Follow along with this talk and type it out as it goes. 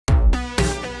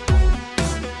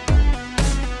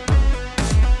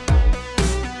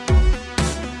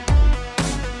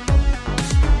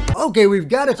Okay, we've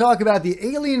got to talk about the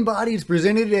alien bodies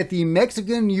presented at the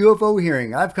Mexican UFO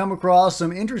hearing. I've come across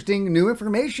some interesting new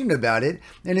information about it,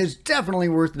 and it's definitely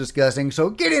worth discussing. So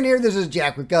get in here. This is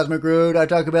Jack with Cosmic Road. I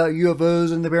talk about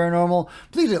UFOs and the paranormal.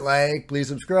 Please hit like, please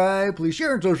subscribe, please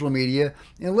share on social media,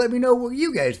 and let me know what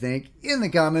you guys think in the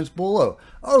comments below.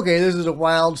 Okay, this is a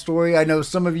wild story. I know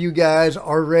some of you guys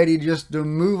are ready just to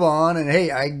move on, and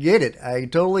hey, I get it. I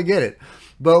totally get it.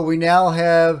 But we now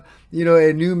have, you know,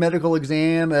 a new medical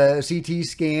exam, a CT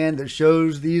scan that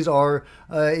shows these are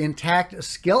intact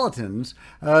skeletons.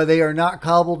 They are not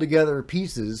cobbled together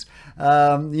pieces.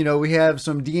 You know, we have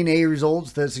some DNA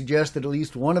results that suggest that at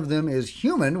least one of them is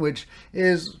human, which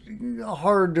is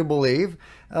hard to believe.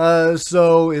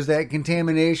 So is that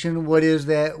contamination? What is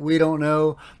that? We don't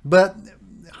know. But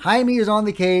Jaime is on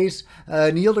the case.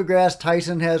 Neil deGrasse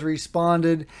Tyson has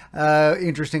responded,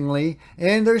 interestingly,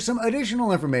 and there's some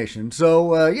additional information.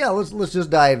 So yeah, let's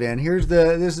just dive in. Here's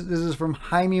this is from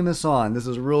Jaime Maussan. This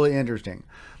is really interesting.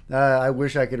 I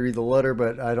wish I could read the letter,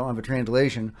 but I don't have a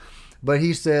translation. But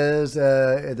he says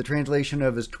the translation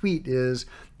of his tweet is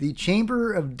the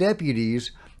Chamber of Deputies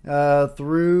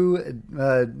through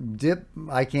I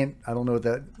don't know what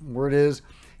that word is,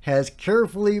 has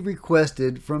carefully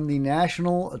requested from the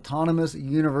National Autonomous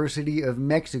University of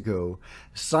Mexico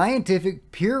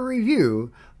scientific peer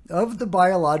review of the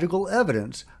biological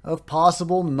evidence of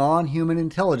possible non-human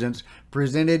intelligence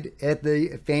presented at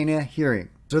the FANA hearing.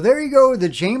 So there you go, the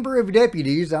Chamber of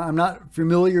Deputies, I'm not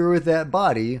familiar with that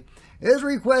body, is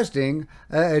requesting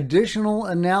additional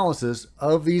analysis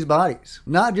of these bodies.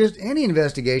 Not just any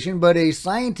investigation, but a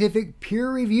scientific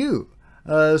peer review.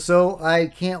 So I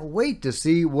can't wait to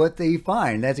see what they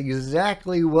find. That's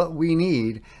exactly what we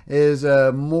need, is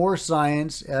more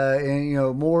science and, you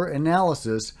know, more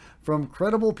analysis from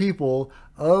credible people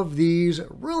of these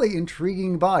really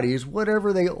intriguing bodies,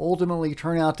 whatever they ultimately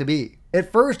turn out to be.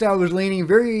 At first, I was leaning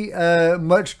very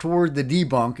much toward the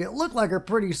debunk. It looked like a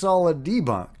pretty solid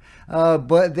debunk.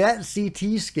 But that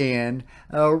CT scan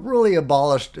really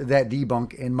abolished that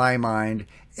debunk in my mind,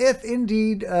 if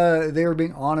indeed they were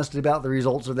being honest about the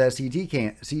results of that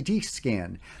CT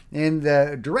scan. And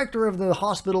the director of the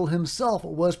hospital himself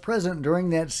was present during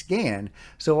that scan,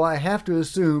 so I have to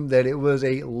assume that it was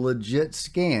a legit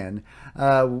scan.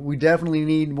 We definitely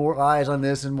need more eyes on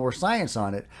this and more science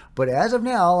on it, but as of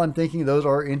now, I'm thinking those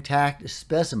are intact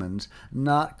specimens,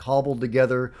 not cobbled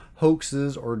together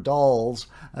hoaxes or dolls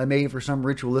made for some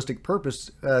ritualistic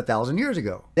purpose 1,000 years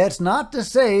ago. That's not to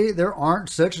say there aren't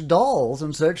such dolls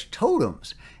and such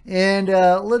totems. And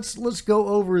let's go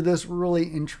over this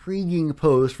really intriguing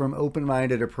post from Open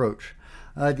Minded Approach.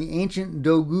 The ancient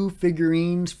Dogu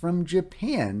figurines from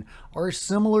Japan are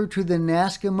similar to the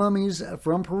Nazca mummies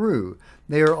from Peru.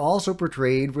 They are also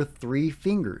portrayed with 3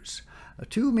 fingers.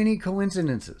 Too many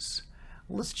coincidences.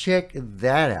 Let's check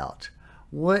that out.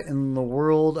 What in the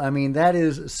world? I mean, that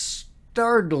is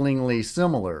startlingly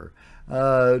similar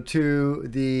to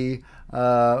the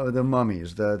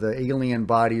mummies, the alien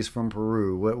bodies from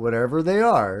Peru, whatever they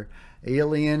are,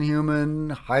 alien,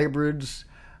 human, hybrids,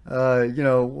 you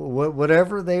know,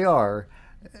 whatever they are,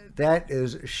 that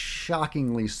is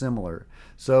shockingly similar.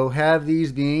 So have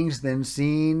these beings been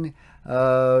seen,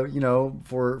 you know,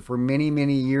 for many,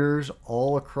 many years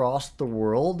all across the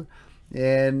world?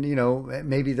 And, you know,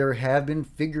 maybe there have been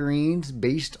figurines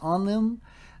based on them.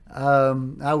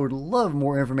 I would love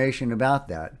more information about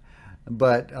that.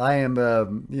 But I am,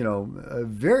 you know,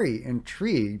 very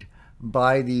intrigued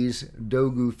by these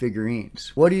Dogu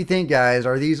figurines. What do you think, guys?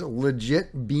 Are these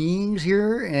legit beings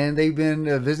here, and they've been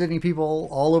visiting people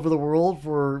all over the world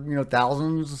for, you know,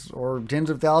 thousands or tens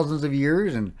of thousands of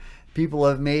years, and people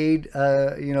have made,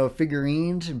 you know,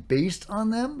 figurines based on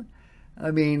them?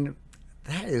 I mean,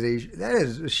 that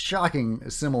is a shocking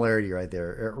similarity right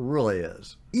there. It really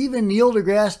is. Even Neil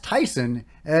deGrasse Tyson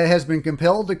has been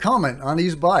compelled to comment on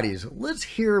these bodies. Let's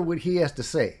hear what he has to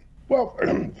say. Well,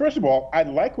 first of all, I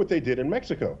like what they did in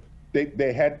Mexico.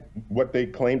 They had what they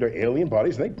claimed are alien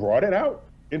bodies, and they brought it out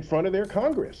in front of their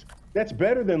Congress. That's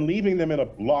better than leaving them in a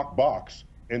locked box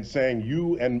and saying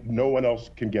you and no one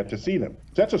else can get to see them.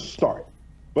 So that's a start.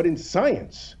 But in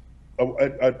science,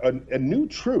 a new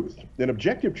truth, an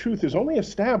objective truth, is only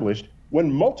established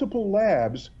when multiple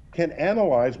labs can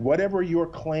analyze whatever your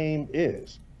claim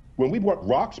is. When we brought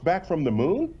rocks back from the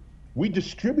moon, we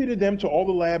distributed them to all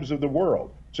the labs of the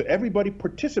world. So everybody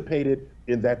participated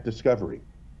in that discovery.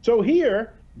 So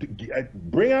here,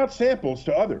 bring out samples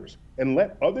to others and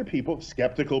let other people,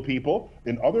 skeptical people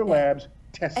in other labs,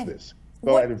 test this.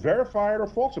 So either verify it or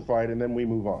falsify it, and then we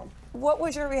move on. What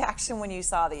was your reaction when you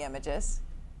saw the images?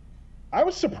 I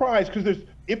was surprised because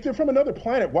if they're from another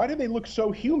planet, why do they look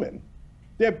so human?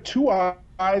 They have two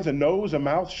eyes, a nose, a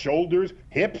mouth, shoulders,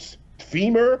 hips,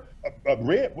 femur, a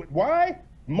rib. Why?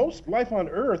 Most life on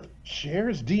Earth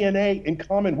shares DNA in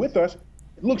common with us.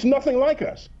 It looks nothing like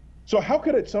us. So how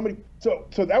could it somebody? So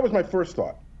that was my first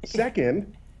thought.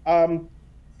 Second,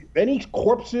 any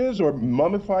corpses or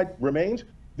mummified remains,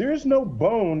 there's no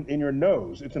bone in your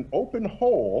nose. It's an open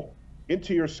hole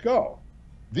into your skull.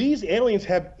 These aliens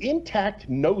have intact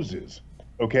noses,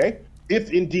 okay?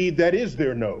 If indeed that is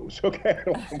their nose, okay? I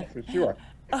don't know for sure.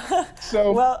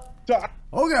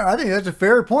 Okay, I think that's a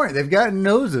fair point. They've got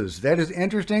noses. That is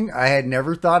interesting. I had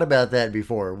never thought about that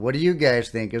before. What do you guys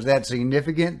think? Is that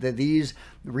significant that these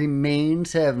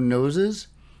remains have noses?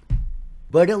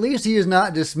 But at least he is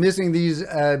not dismissing these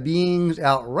beings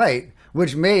outright,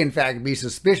 which may in fact be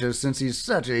suspicious since he's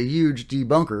such a huge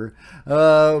debunker.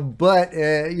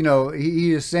 You know,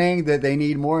 he is saying that they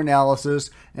need more analysis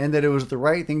and that it was the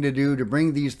right thing to do to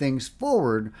bring these things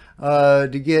forward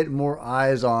to get more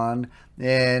eyes on.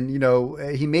 And, you know,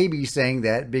 he may be saying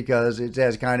that because it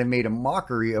has kind of made a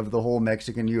mockery of the whole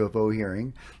Mexican UFO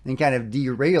hearing and kind of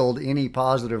derailed any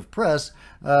positive press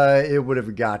it would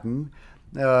have gotten.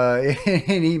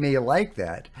 And he may like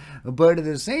that, but at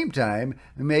the same time,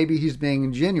 maybe he's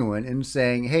being genuine and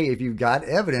saying, hey, if you've got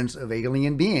evidence of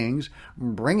alien beings,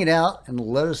 bring it out and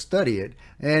let us study it.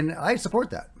 And I support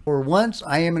that. For once,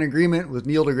 I am in agreement with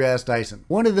Neil deGrasse Tyson.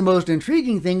 One of the most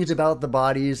intriguing things about the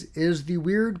bodies is the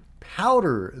weird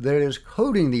powder that is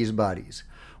coating these bodies.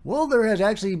 Well, there has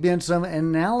actually been some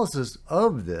analysis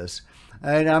of this,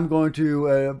 and I'm going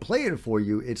to play it for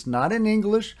you. It's not in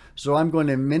English, so I'm going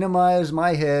to minimize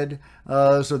my head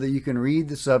so that you can read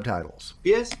the subtitles.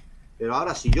 Pies, pero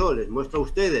ahora si yo les muestro a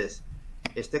ustedes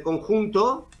este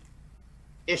conjunto,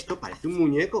 esto parece un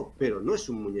muñeco, pero no es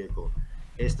un muñeco.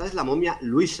 Esta es la momia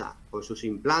Luisa, con sus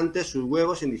implantes, sus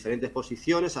huevos en diferentes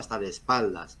posiciones, hasta de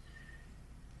espaldas.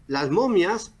 Las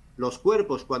momias, los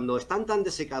cuerpos, cuando están tan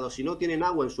desecados y no tienen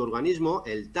agua en su organismo,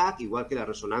 el TAC, igual que la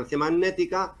resonancia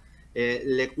magnética,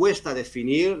 le cuesta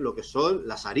definir lo que son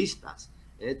las aristas,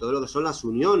 todo lo que son las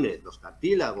uniones, los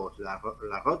cartílagos,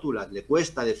 las rótulas, le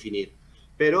cuesta definir.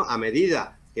 Pero a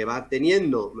medida que va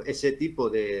teniendo ese tipo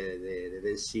de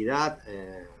densidad,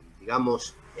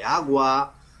 digamos, de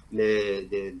agua,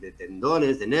 de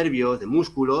tendones, de nervios, de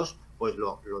músculos, pues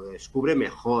lo descubre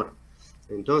mejor.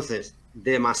 Entonces,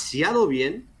 demasiado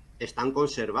bien están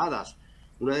conservadas.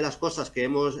 Una de las cosas que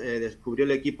descubrió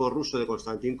el equipo ruso de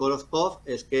Konstantin Korotkov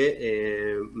es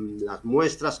que las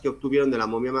muestras que obtuvieron de la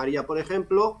momia María, por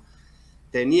ejemplo,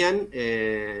 tenían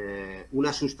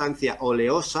una sustancia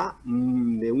oleosa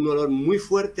de un olor muy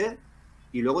fuerte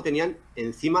y luego tenían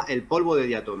encima el polvo de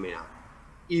diatomea.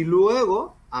 Y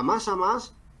luego, a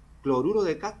más, cloruro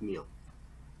de cadmio.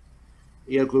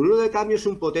 Y el cloruro de cadmio es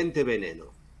un potente veneno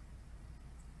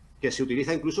que se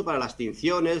utiliza incluso para las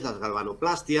tinciones, las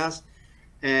galvanoplastias,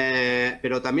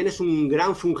 pero también es un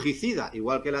gran fungicida,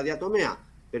 igual que la diatomea.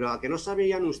 Pero ¿a que no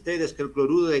sabían ustedes que el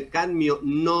cloruro de cadmio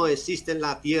no existe en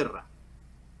la Tierra?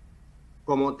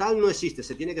 Como tal no existe,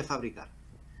 se tiene que fabricar.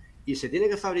 Y se tiene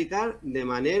que fabricar de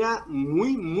manera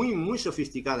muy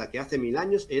sofisticada, que hace 1000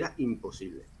 años era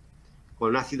imposible,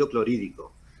 con ácido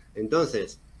clorhídrico.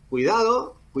 Entonces,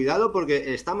 cuidado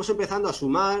porque estamos empezando a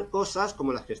sumar cosas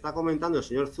como las que está comentando el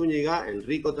señor Zúñiga,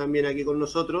 Enrico también aquí con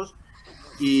nosotros,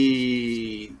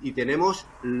 y tenemos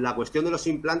la cuestión de los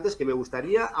implantes, que me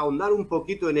gustaría ahondar un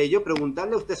poquito en ello,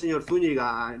 preguntarle a usted, señor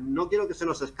Zúñiga, no quiero que se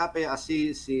nos escape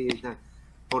así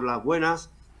por las buenas,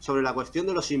 sobre la cuestión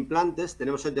de los implantes.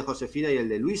 Tenemos el de Josefina y el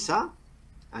de Luisa,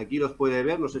 aquí los puede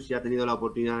ver, no sé si ha tenido la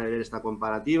oportunidad de ver esta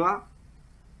comparativa.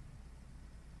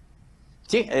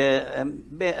 Sí,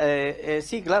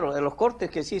 sí, claro, los cortes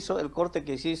que se hizo, el corte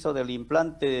que se hizo del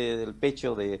implante del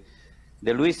pecho de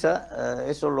Luisa,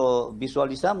 eso lo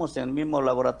visualizamos en el mismo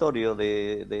laboratorio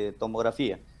de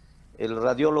tomografía. El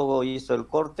radiólogo hizo el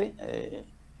corte,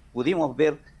 pudimos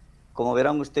ver, como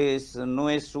verán ustedes, no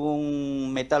es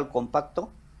un metal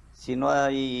compacto, sino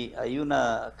hay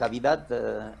una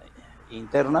cavidad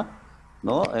interna,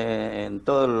 ¿no? En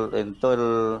todo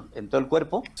el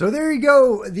cuerpo. So there you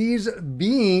go. These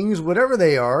beings, whatever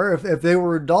they are, if they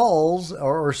were dolls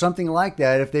or something like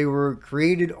that, if they were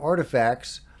created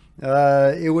artifacts,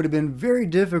 it would have been very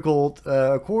difficult,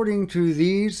 according to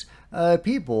these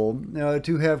people,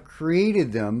 to have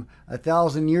created them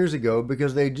 1,000 years ago,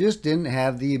 because they just didn't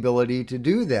have the ability to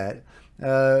do that.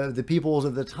 The peoples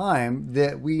of the time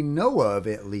that we know of,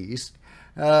 at least,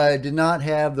 did not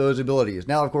have those abilities.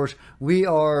 Now, of course, we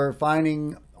are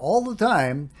finding all the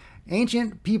time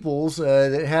ancient peoples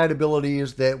that had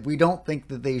abilities that we don't think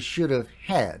that they should have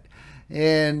had.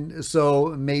 And so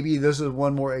maybe this is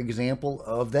one more example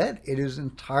of that. It is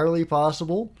entirely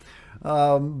possible.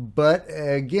 But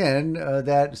again,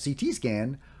 that CT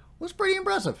scan was pretty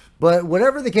impressive. But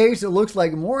whatever the case, it looks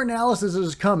like more analysis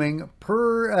is coming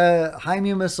per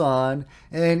Jaime Maussan,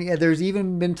 and there's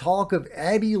even been talk of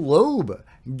Avi Loeb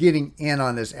getting in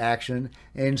on this action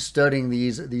and studying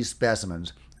these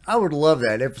specimens. I would love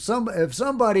that. If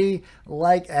somebody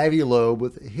like Avi Loeb,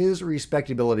 with his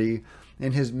respectability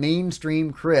and his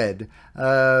mainstream cred,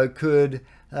 could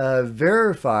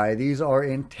verify these are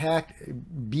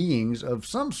intact beings of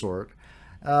some sort,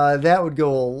 that would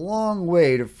go a long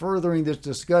way to furthering this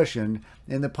discussion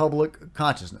in the public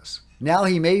consciousness. Now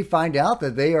he may find out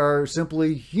that they are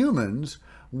simply humans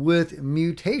with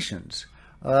mutations,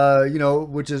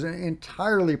 which is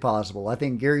entirely possible. I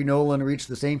think Gary Nolan reached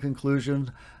the same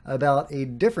conclusion about a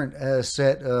different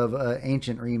set of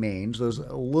ancient remains, those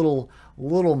little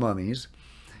mummies,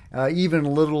 even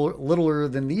littler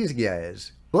than these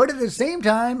guys. But at the same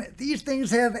time, these things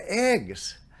have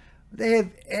eggs. They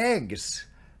have eggs.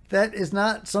 That is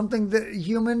not something that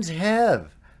humans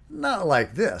have. Not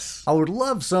like this. I would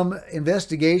love some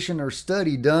investigation or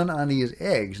study done on these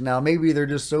eggs. Now, maybe they're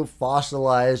just so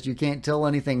fossilized you can't tell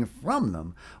anything from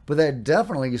them, but that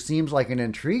definitely seems like an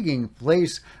intriguing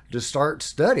place to start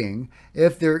studying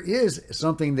if there is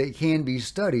something that can be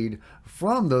studied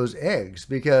from those eggs.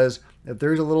 Because if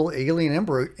there's a little alien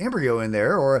embryo in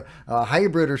there, or a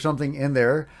hybrid or something in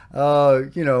there,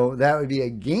 that would be a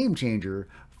game changer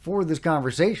for this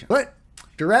conversation. But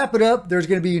to wrap it up, there's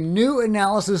going to be new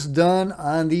analysis done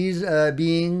on these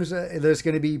beings that's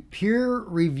going to be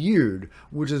peer-reviewed,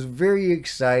 which is very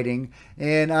exciting.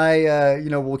 And I,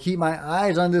 will keep my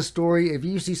eyes on this story. If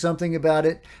you see something about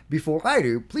it before I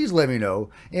do, please let me know.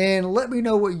 And let me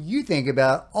know what you think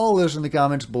about all this in the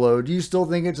comments below. Do you still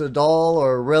think it's a doll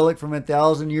or a relic from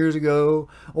 1,000 years ago,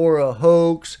 or a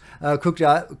hoax cooked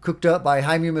up by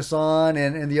Jaime Maussan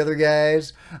and the other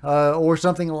guys, or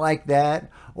something like that?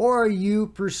 Or are you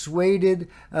persuaded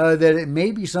that it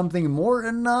may be something more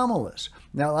anomalous?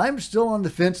 Now, I'm still on the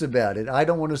fence about it. I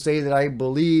don't want to say that I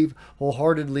believe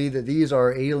wholeheartedly that these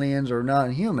are aliens or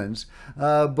non-humans,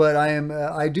 but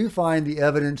I do find the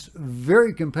evidence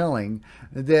very compelling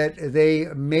that they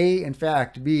may, in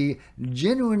fact, be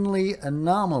genuinely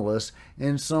anomalous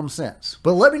in some sense.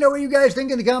 But let me know what you guys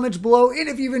think in the comments below, and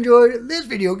if you've enjoyed this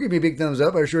video, give me a big thumbs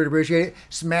up. I sure appreciate it.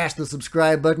 Smash the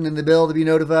subscribe button and the bell to be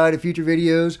notified of future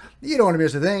videos. You don't want to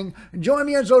miss a thing. Join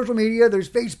me on social media. There's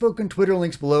Facebook and Twitter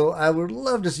links below. I would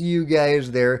love to see you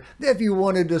guys there. If you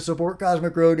wanted to support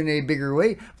Cosmic Road in a bigger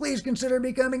way, please consider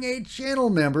becoming a channel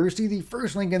member. See the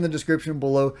first link in the description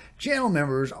below. Channel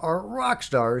members are rock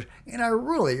stars, and I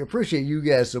really appreciate you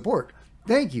guys' support.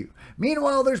 Thank you.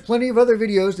 Meanwhile, there's plenty of other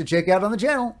videos to check out on the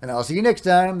channel, and I'll see you next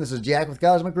time. This is Jack with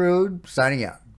Cosmic Road, signing out.